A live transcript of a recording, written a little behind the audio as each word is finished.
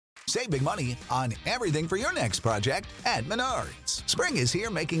Save big money on everything for your next project at Menards. Spring is here,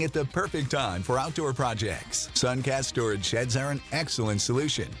 making it the perfect time for outdoor projects. Suncast storage sheds are an excellent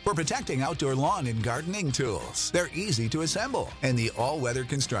solution for protecting outdoor lawn and gardening tools. They're easy to assemble, and the all-weather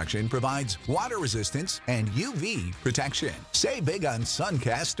construction provides water resistance and UV protection. Save big on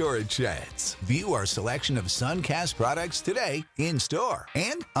Suncast storage sheds. View our selection of Suncast products today in store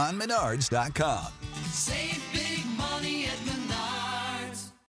and on Menards.com. Save big money at Menards.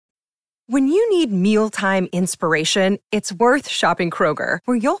 When you need mealtime inspiration, it's worth shopping Kroger,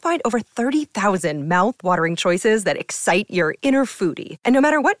 where you'll find over 30,000 mouth-watering choices that excite your inner foodie. And no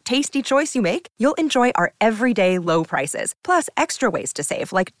matter what tasty choice you make, you'll enjoy our everyday low prices, plus extra ways to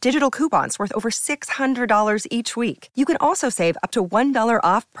save, like digital coupons worth over $600 each week. You can also save up to $1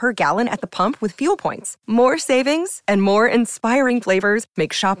 off per gallon at the pump with fuel points. More savings and more inspiring flavors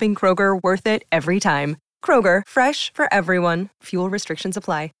make shopping Kroger worth it every time. Kroger, fresh for everyone. Fuel restrictions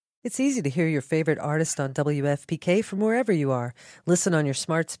apply. It's easy to hear your favorite artist on WFPK from wherever you are. Listen on your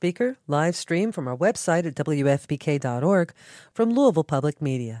smart speaker, live stream from our website at WFPK.org. From Louisville Public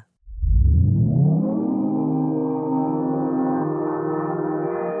Media.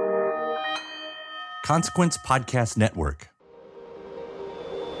 Consequence Podcast Network.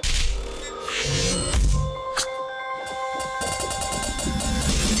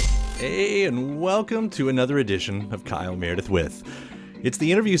 Hey, and welcome to another edition of Kyle Meredith With. It's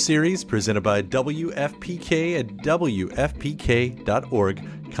the interview series presented by WFPK at WFPK.org,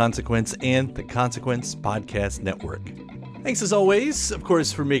 Consequence, and the Consequence Podcast Network. Thanks as always, of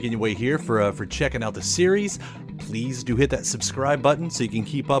course, for making your way here, for checking out the series. Please do hit that subscribe button so you can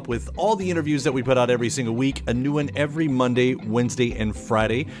keep up with all the interviews that we put out every single week. A new one every Monday, Wednesday, and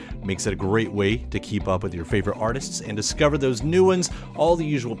Friday. Makes it a great way to keep up with your favorite artists and discover those new ones. All the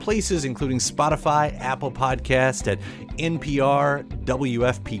usual places, including Spotify, Apple Podcast, at NPR,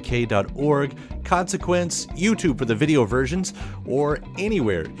 WFPK.org, Consequence, YouTube for the video versions, or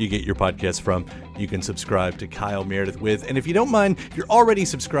anywhere you get your podcasts from. You can subscribe to Kyle Meredith With. And if you don't mind, if you're already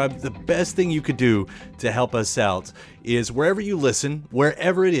subscribed, the best thing you could do to help us out is wherever you listen,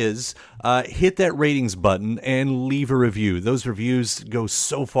 wherever it is, hit that ratings button and leave a review. Those reviews go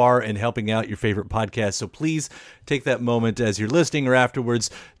so far in helping out your favorite podcast. So please take that moment as you're listening or afterwards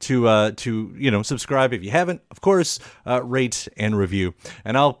to subscribe if you haven't. Of course, rate and review.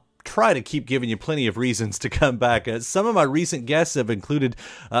 And I'll try to keep giving you plenty of reasons to come back. Some of my recent guests have included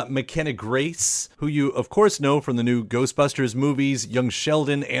McKenna Grace, who you, of course, know from the new Ghostbusters movies, Young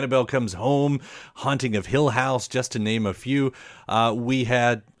Sheldon, Annabelle Comes Home, Haunting of Hill House, just to name a few. We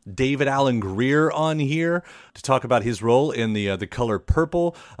had David Alan Grier on here to talk about his role in the color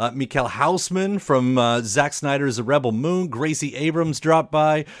purple. Mikael Hausman from Zack Snyder's The Rebel Moon. Gracie Abrams dropped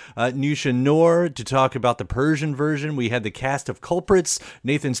by. Nusha Noor to talk about the Persian version. We had the cast of Culprits,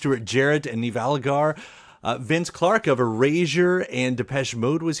 Nathan Stewart Jarrett and Neve Algar. Vince Clarke of Erasure and Depeche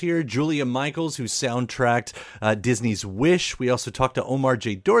Mode was here. Julia Michaels, who soundtracked Disney's Wish. We also talked to Omar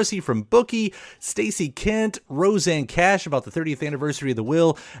J. Dorsey from Bookie, Stacey Kent, Roseanne Cash about the 30th anniversary of The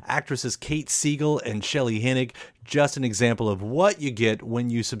Will, actresses Kate Siegel and Shelley Hennig. Just an example of what you get when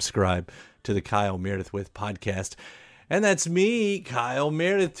you subscribe to the Kyle Meredith With podcast. And that's me, Kyle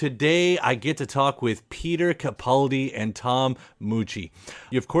Meredith. Today, I get to talk with Peter Capaldi and Tom Moutchi.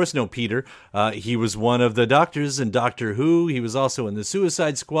 You, of course, know Peter. He was one of the doctors in Doctor Who. He was also in the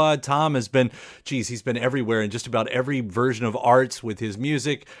Suicide Squad. Tom has been, he's been everywhere in just about every version of art with his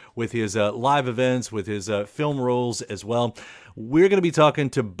music, with his live events, with his film roles as well. We're going to be talking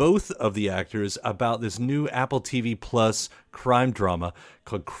to both of the actors about this new Apple TV Plus crime drama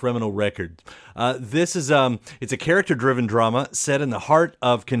called Criminal Record. This is it's a character-driven drama set in the heart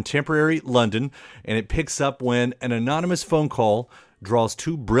of contemporary London, and it picks up when an anonymous phone call draws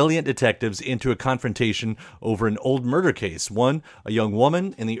two brilliant detectives into a confrontation over an old murder case. One, a young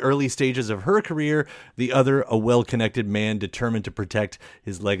woman in the early stages of her career, the other, a well-connected man determined to protect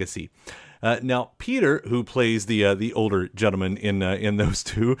his legacy. Now, Peter, who plays the older gentleman in those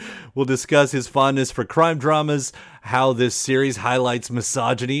two, will discuss his fondness for crime dramas, how this series highlights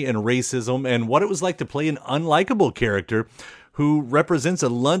misogyny and racism, and what it was like to play an unlikable character who represents a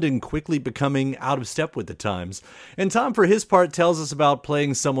London quickly becoming out of step with the times. And Tom, for his part, tells us about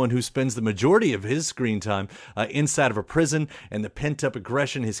playing someone who spends the majority of his screen time inside of a prison and the pent-up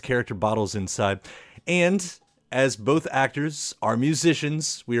aggression his character bottles inside. And as both actors are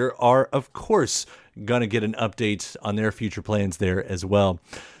musicians, we are of course, going to get an update on their future plans there as well.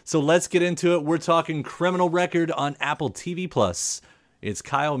 So let's get into it. We're talking Criminal Record on Apple TV Plus. It's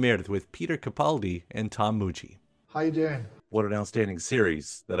Kyle Meredith with Peter Capaldi and Tom Moutchi. How you doing? What an outstanding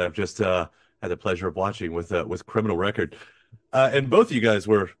series that I've just had the pleasure of watching with Criminal Record. And both of you guys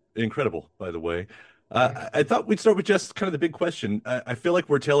were incredible, by the way. I thought we'd start with just kind of the big question. I feel like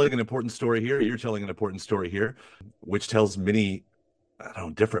we're telling an important story here. You're telling an important story here, which tells many, I don't know,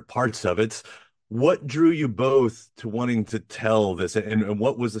 different parts of it. What drew you both to wanting to tell this, and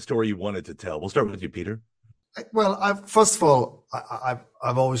what was the story you wanted to tell? We'll start with you, Peter. Well, first of all,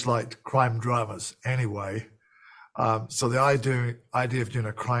 I've always liked crime dramas anyway. So the idea of doing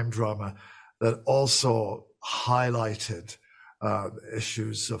a crime drama that also highlighted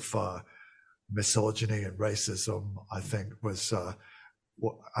issues of misogyny and racism, I think was,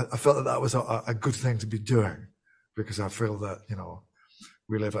 I felt that was a good thing to be doing, because I feel that,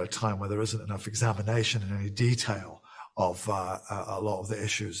 we live at a time where there isn't enough examination in any detail of a lot of the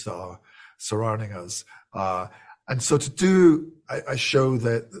issues that are surrounding us. And so to do a show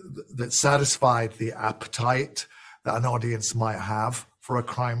that satisfied the appetite that an audience might have for a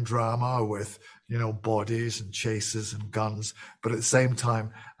crime drama with, bodies and chases and guns, but at the same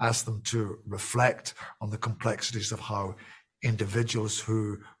time ask them to reflect on the complexities of how individuals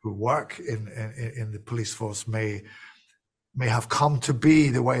who work in the police force may have come to be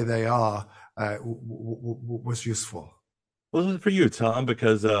the way they are, was useful. Well, for you, Tom,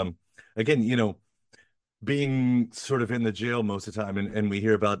 because again, being sort of in the jail most of the time, and we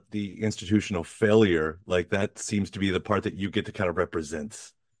hear about the institutional failure, like that seems to be the part that you get to kind of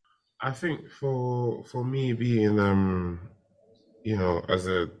represent. I think for me being as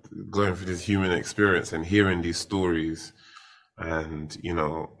a going through this human experience and hearing these stories, and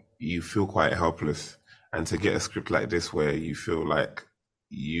you feel quite helpless, and to get a script like this where you feel like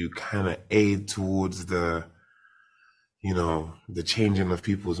you kind of aid towards the changing of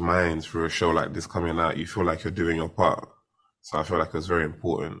people's minds through a show like this coming out, you feel like you're doing your part. So I feel like it was very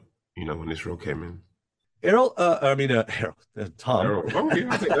important, when this role came in. Tom. Errol. Oh, yeah,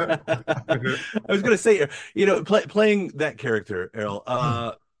 I'll take that. I was going to say, playing that character, Errol,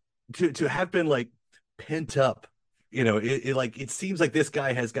 to have been like pent up, it seems like this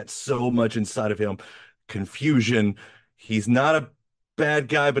guy has got so much inside of him. Confusion. He's not a bad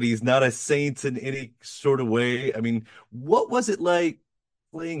guy, but he's not a saint in any sort of way. I mean, what was it like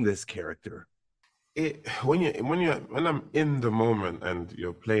playing this character? When I'm in the moment and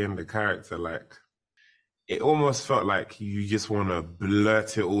you're playing the character, like, it almost felt like you just want to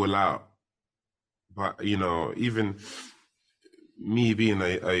blurt it all out. But, even me being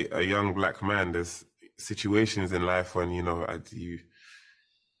a young black man, there's situations in life when, you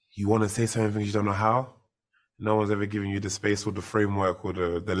want to say something you don't know how. No one's ever given you the space or the framework or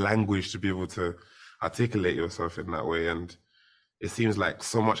the language to be able to articulate yourself in that way. And it seems like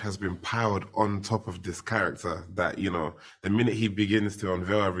so much has been piled on top of this character that, the minute he begins to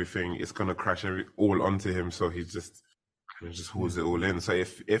unveil everything, it's going to crash all onto him. So he just kind of just holds it all in. So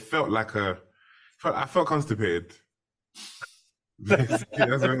it felt like I felt constipated. That's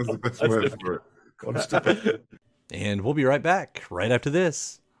the best word for it. Constipated. And we'll be right back right after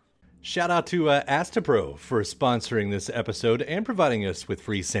this. Shout out to Astapro for sponsoring this episode and providing us with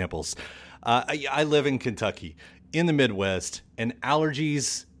free samples. I live in Kentucky, in the Midwest, and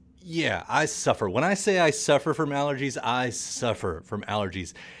allergies, I suffer. When I say I suffer from allergies, I suffer from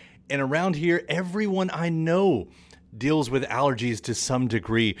allergies. And around here, everyone I know deals with allergies to some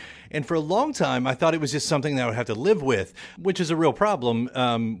degree. And for a long time, I thought it was just something that I would have to live with, which is a real problem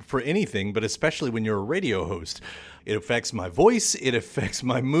for anything, but especially when you're a radio host. It affects my voice, it affects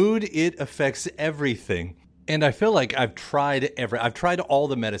my mood, it affects everything. And I feel like I've tried all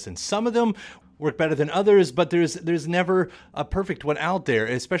the medicines. Some of them work better than others, but there's never a perfect one out there,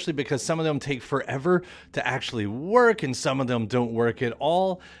 especially because some of them take forever to actually work and some of them don't work at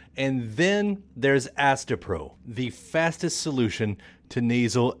all. And then there's Astapro, the fastest solution to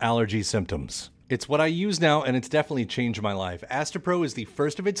nasal allergy symptoms. It's what I use now, and it's definitely changed my life. Astapro is the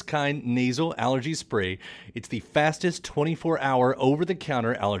first of its kind nasal allergy spray. It's the fastest 24-hour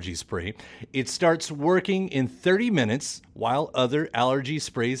over-the-counter allergy spray. It starts working in 30 minutes, while other allergy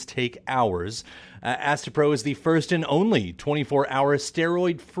sprays take hours. Astapro is the first and only 24-hour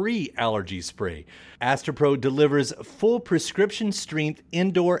steroid-free allergy spray. Astapro delivers full prescription strength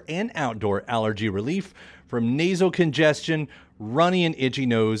indoor and outdoor allergy relief from nasal congestion, runny and itchy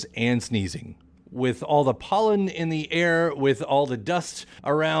nose, and sneezing. With all the pollen in the air, with all the dust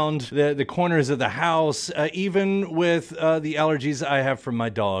around the corners of the house, even with the allergies I have from my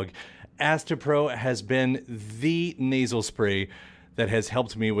dog, Astapro has been the nasal spray that has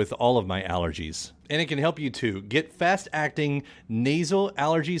helped me with all of my allergies. And it can help you too. Get fast-acting nasal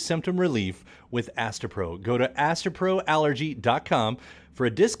allergy symptom relief with Astapro. Go to astaproallergy.com for a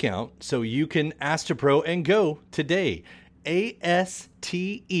discount so you can Astapro and go today. ASTEPRO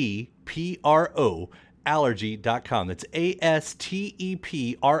Allergy.com. That's ASTEPRO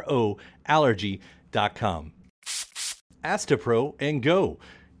Allergy.com. Astapro and Go.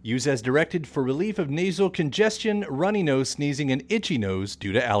 Use as directed for relief of nasal congestion, runny nose, sneezing, and itchy nose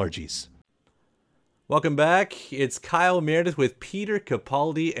due to allergies. Welcome back. It's Kyle Meredith with Peter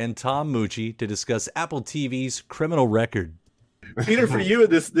Capaldi and Tom Moutchi to discuss Apple TV's Criminal Record. Peter, for you,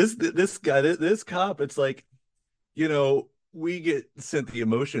 this guy, this cop, it's like, you know, we get sent the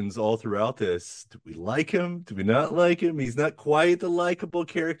emotions all throughout this. Do we like him? Do we not like him? He's not quite the likable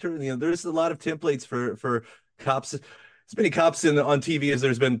character. You know, there's a lot of templates for cops. As many cops on TV as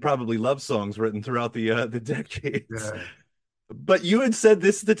there's been probably love songs written throughout the decades. Yeah. But you had said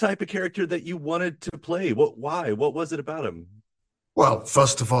this is the type of character that you wanted to play. Why? What was it about him? Well,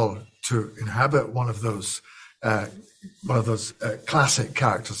 first of all, to inhabit one of those classic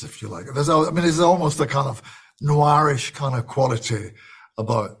characters, if you like. There's almost a kind of noirish kind of quality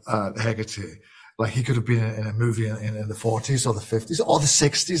about Hegarty. Like he could have been in a movie in the 40s or the 50s or the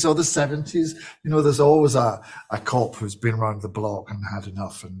 60s or the 70s. You know, there's always a cop who's been around the block and had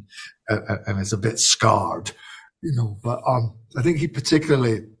enough and is a bit scarred. You know, but I think he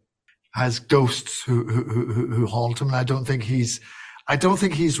particularly has ghosts who haunt him, and I don't think he's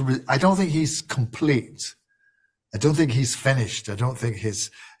complete. I don't think he's finished. I don't think his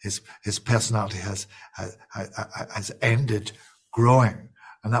personality has ended growing,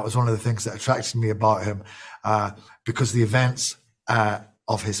 and that was one of the things that attracted me about him, because the events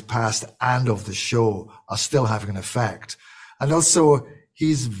of his past and of the show are still having an effect, and also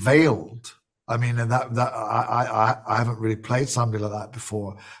he's veiled. I mean, and that I haven't really played somebody like that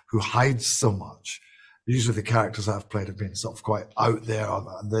before who hides so much. Usually the characters I've played have been sort of quite out there.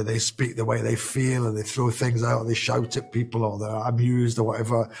 They speak the way they feel and they throw things out, or they shout at people, or they're amused or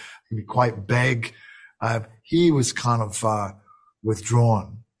whatever. They can be quite big. He was kind of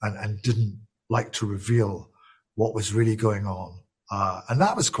withdrawn and didn't like to reveal what was really going on. And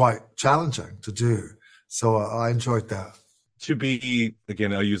that was quite challenging to do. So I enjoyed that. To be,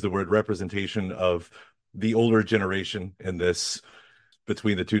 again, I'll use the word representation of the older generation in this,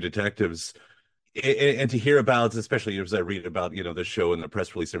 between the two detectives, and to hear about, especially as I read about, you know, the show and the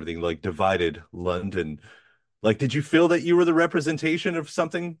press release, and everything, like divided London. Like, did you feel that you were the representation of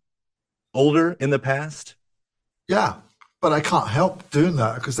something older in the past? Yeah, but I can't help doing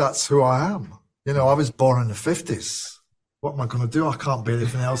that because that's who I am. You know, I was born in the 50s. What am I going to do? I can't be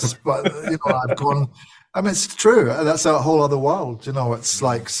anything else. But, you know, I've gone... I mean, it's true. That's a whole other world. You know, it's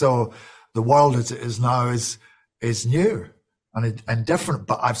like, so the world as it is now is new and different.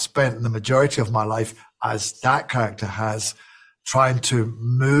 But I've spent the majority of my life, as that character has, trying to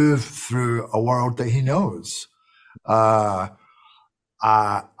move through a world that he knows. I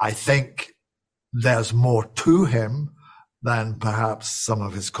think there's more to him than perhaps some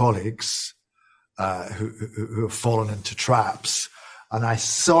of his colleagues who have fallen into traps. And I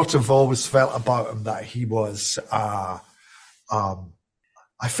sort of always felt about him that he was, I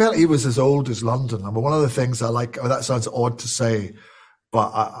felt he was as old as London. I mean, one of the things I like, that sounds odd to say,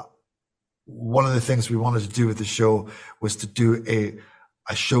 but one of the things we wanted to do with the show was to do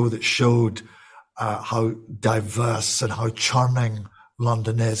a show that showed how diverse and how charming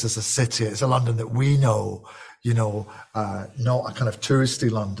London is as a city. It's a London that we know, you know, not a kind of touristy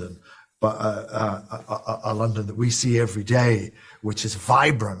London, but a London that we see every day, which is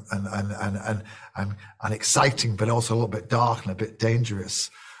vibrant and exciting, but also a little bit dark and a bit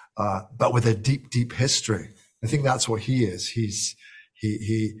dangerous, but with a deep, deep history. I think that's what he is. He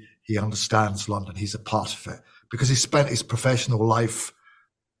understands London. He's a part of it because he spent his professional life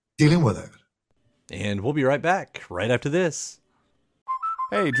dealing with it. And we'll be right back right after this.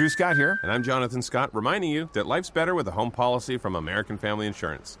 Hey, Drew Scott here, and I'm Jonathan Scott, reminding you that life's better with a home policy from American Family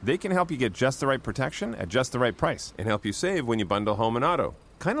Insurance. They can help you get just the right protection at just the right price and help you save when you bundle home and auto.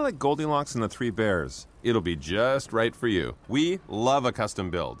 Kind of like Goldilocks and the Three Bears. It'll be just right for you. We love a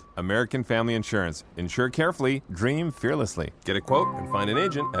custom build. American Family Insurance. Insure carefully, dream fearlessly. Get a quote and find an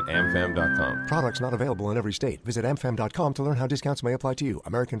agent at amfam.com. Products not available in every state. Visit amfam.com to learn how discounts may apply to you.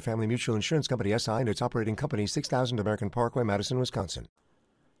 American Family Mutual Insurance Company, SI, and its operating company, 6000 American Parkway, Madison, Wisconsin.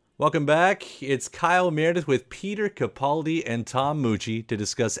 Welcome back. It's Kyle Meredith with Peter Capaldi and Tom Moutchi to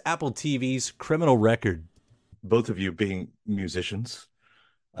discuss Apple TV's Criminal Record. Both of you being musicians.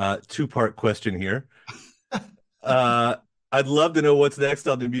 Two-part question here. I'd love to know what's next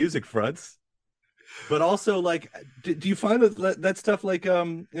on the music fronts. But also, like, do you find that stuff like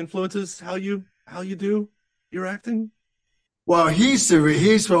influences how you do your acting? Well,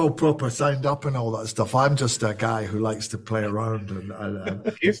 he's all proper signed up and all that stuff. I'm just a guy who likes to play around.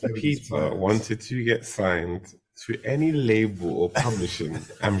 And if Peter wanted to get signed to any label or publishing,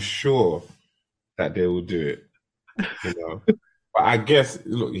 I'm sure that they will do it. You know, but I guess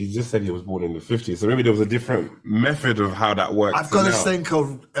look, he just said he was born in the 50s, so maybe there was a different method of how that works. I've got this thing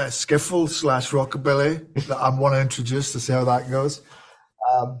called skiffle / rockabilly that I want to introduce to see how that goes.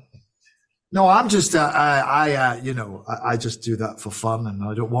 No, I'm just I just do that for fun, and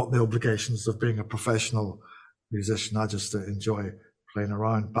I don't want the obligations of being a professional musician. I just enjoy playing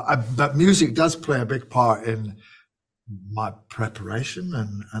around. But music does play a big part in my preparation,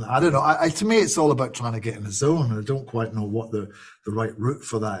 and I don't know. To me, it's all about trying to get in the zone, and I don't quite know what the right route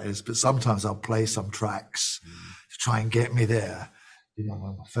for that is. But sometimes I'll play some tracks to try and get me there, you know,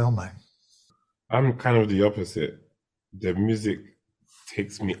 when we're filming. I'm kind of the opposite. The music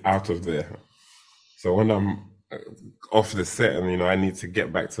takes me out of there. So when I'm off the set and, you know, I need to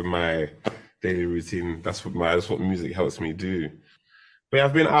get back to my daily routine, that's what music helps me do. But yeah,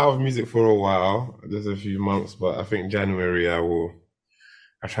 I've been out of music for a while, just a few months, but I think January I'm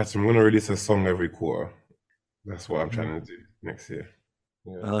going to release a song every quarter. That's what I'm trying to do next year.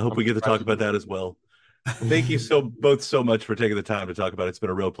 Yeah. I hope we get to talk about that as well. Thank you both so much for taking the time to talk about it. It's been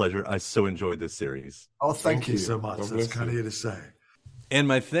a real pleasure. I so enjoyed this series. Oh, thank you so much. That's kind of you to say. And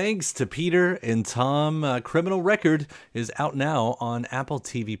my thanks to Peter and Tom. Criminal Record is out now on Apple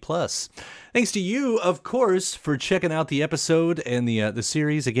TV+. Thanks to you, of course, for checking out the episode and the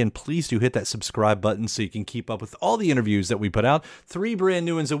series. Again, please do hit that subscribe button so you can keep up with all the interviews that we put out. 3 brand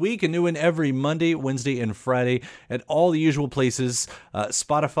new ones a week, a new one every Monday, Wednesday, and Friday at all the usual places.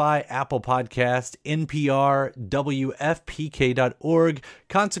 Spotify, Apple Podcast, NPR, WFPK.org,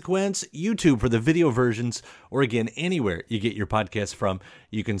 Consequence, YouTube for the video versions, or again, anywhere you get your podcast from,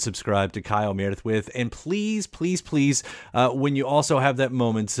 you can subscribe to Kyle Meredith with. And please, please, please, when you also have that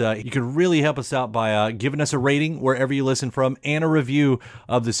moment, you can really help us out by giving us a rating wherever you listen from and a review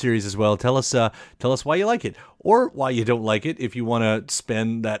of the series as well. Tell us why you like it or why you don't like it if you want to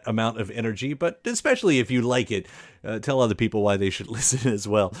spend that amount of energy. But especially if you like it, tell other people why they should listen as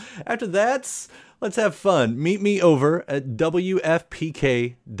well. After that, let's have fun. Meet me over at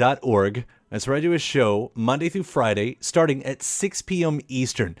WFPK.org. That's where I do a show Monday through Friday, starting at 6 p.m.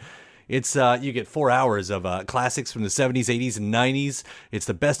 Eastern. It's you get 4 hours of classics from the 70s, 80s, and 90s. It's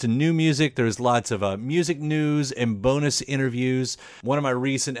the best in new music. There's lots of music news and bonus interviews. One of my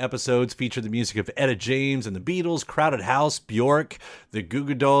recent episodes featured the music of Etta James and the Beatles, Crowded House, Bjork, the Goo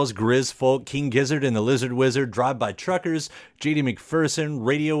Goo Dolls, Grizz Folk, King Gizzard and the Lizard Wizard, Drive-By Truckers, J.D. McPherson,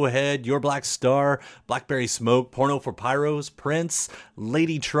 Radiohead, Your Black Star, Blackberry Smoke, Porno for Pyros, Prince,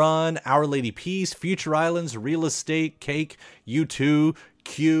 Lady Tron, Our Lady Peace, Future Islands, Real Estate, Cake, U2,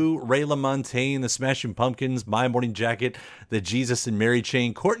 Q, Ray LaMontagne, the Smashing Pumpkins, My Morning Jacket, the Jesus and Mary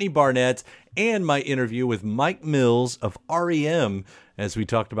Chain, Courtney Barnett, and my interview with Mike Mills of REM as we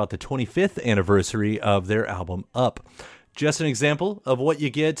talked about the 25th anniversary of their album Up. Just an example of what you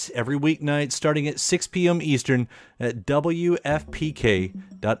get every weeknight starting at 6 p.m. Eastern at WFPK.org.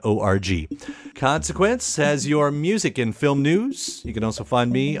 Consequence has your music and film news. You can also find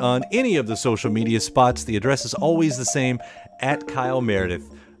me on any of the social media spots. The address is always the same, at Kyle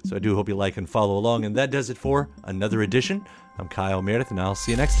Meredith. So I do hope you like and follow along. And that does it for another edition. I'm Kyle Meredith, and I'll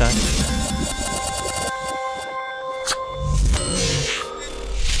see you next time.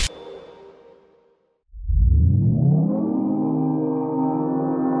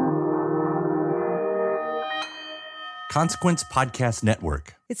 Consequence Podcast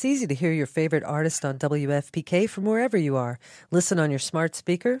Network. It's easy to hear your favorite artist on WFPK from wherever you are. Listen on your smart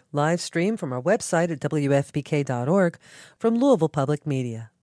speaker, live stream from our website at WFPK.org, from Louisville Public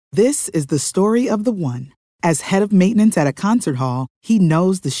Media. This is the story of the one. As head of maintenance at a concert hall, he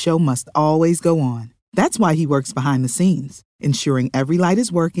knows the show must always go on. That's why he works behind the scenes, ensuring every light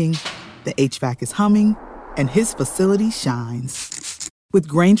is working, the HVAC is humming, and his facility shines. With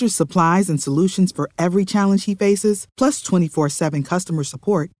Grainger's supplies and solutions for every challenge he faces, plus 24/7 customer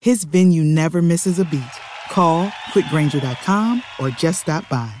support, his venue never misses a beat. Call quickgrainger.com or just stop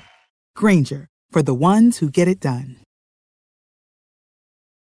by. Grainger, for the ones who get it done.